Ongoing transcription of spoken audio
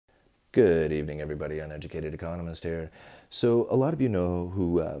Good evening, everybody. Uneducated Economist here. So, a lot of you know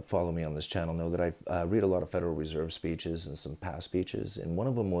who follow me on this channel know that I read a lot of Federal Reserve speeches and some past speeches, and one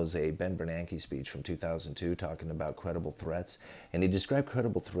of them was a Ben Bernanke speech from 2002 talking about credible threats, and he described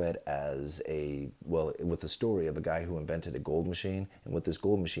credible threat as with the story of a guy who invented a gold machine, and with this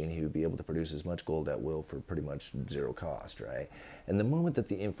gold machine he would be able to produce as much gold at will for pretty much zero cost, right? And the moment that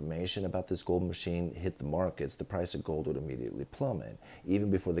the information about this gold machine hit the markets, the price of gold would immediately plummet,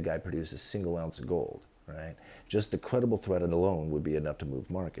 even before the guy produced a single ounce of gold, right? Just the credible threat alone would be enough to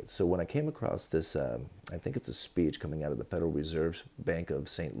move markets. So when I came across this, I think it's a speech coming out of the Federal Reserve Bank of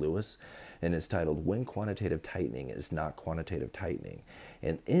St. Louis, and it's titled, "When Quantitative Tightening is Not Quantitative Tightening."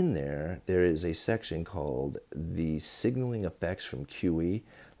 And in there is a section called "The Signaling Effects from QE."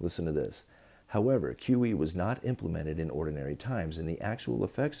 Listen to this. However, QE was not implemented in ordinary times, and the actual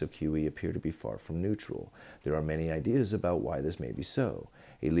effects of QE appear to be far from neutral. There are many ideas about why this may be so.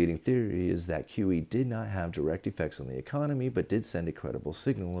 A leading theory is that QE did not have direct effects on the economy, but did send a credible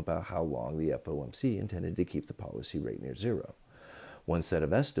signal about how long the FOMC intended to keep the policy rate near zero. One set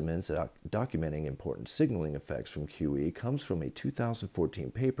of estimates documenting important signaling effects from QE comes from a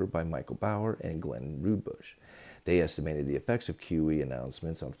 2014 paper by Michael Bauer and Glenn Rudbush. They estimated the effects of QE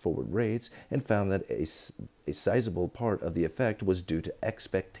announcements on forward rates and found that a sizable part of the effect was due to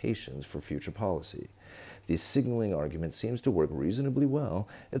expectations for future policy. The signaling argument seems to work reasonably well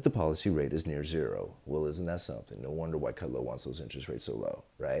if the policy rate is near zero. Well, isn't that something? No wonder why Kudlow wants those interest rates so low,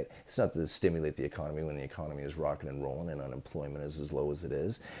 right? It's not to stimulate the economy when the economy is rocking and rolling and unemployment is as low as it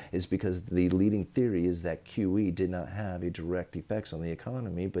is. It's because the leading theory is that QE did not have a direct effects on the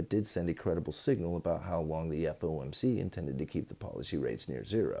economy, but did send a credible signal about how long the FOMC intended to keep the policy rates near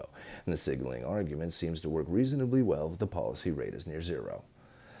zero. And the signaling argument seems to work reasonably well if the policy rate is near zero.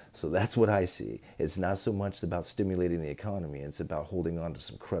 So that's what I see. It's not so much about stimulating the economy, it's about holding on to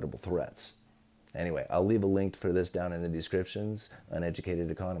some credible threats. Anyway, I'll leave a link for this down in the descriptions.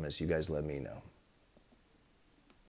 Uneducated Economist, you guys let me know.